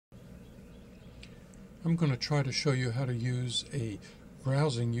I'm going to try to show you how to use a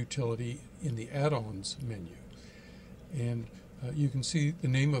browsing utility in the add-ons menu. And you can see the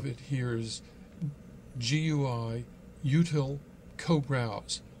name of it here is GUI util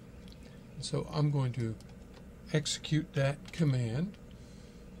cobrowse. So I'm going to execute that command,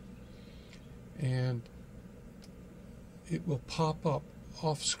 and it will pop up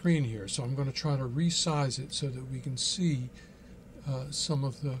off screen here. So I'm going to try to resize it so that we can see some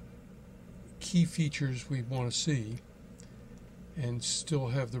of the key features we want to see and still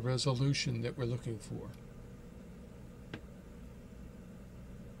have the resolution that we're looking for.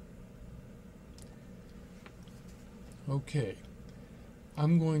 Okay,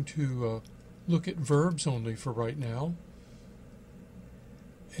 I'm going to look at verbs only for right now,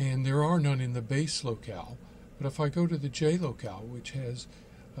 and there are none in the base locale, but if I go to the J locale, which has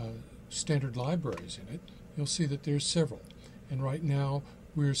standard libraries in it, you'll see that there's several. And right now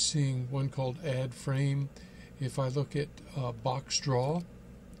we're seeing one called add frame. If I look at box draw,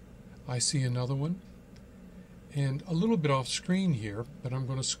 I see another one. And a little bit off screen here, but I'm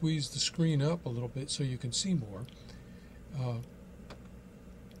going to squeeze the screen up a little bit so you can see more.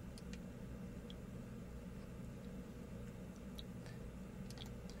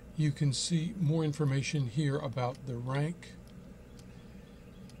 You can see more information here about the rank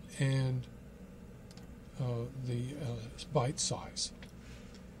and the byte size.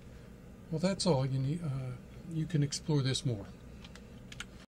 Well, that's all you need. You can explore this more.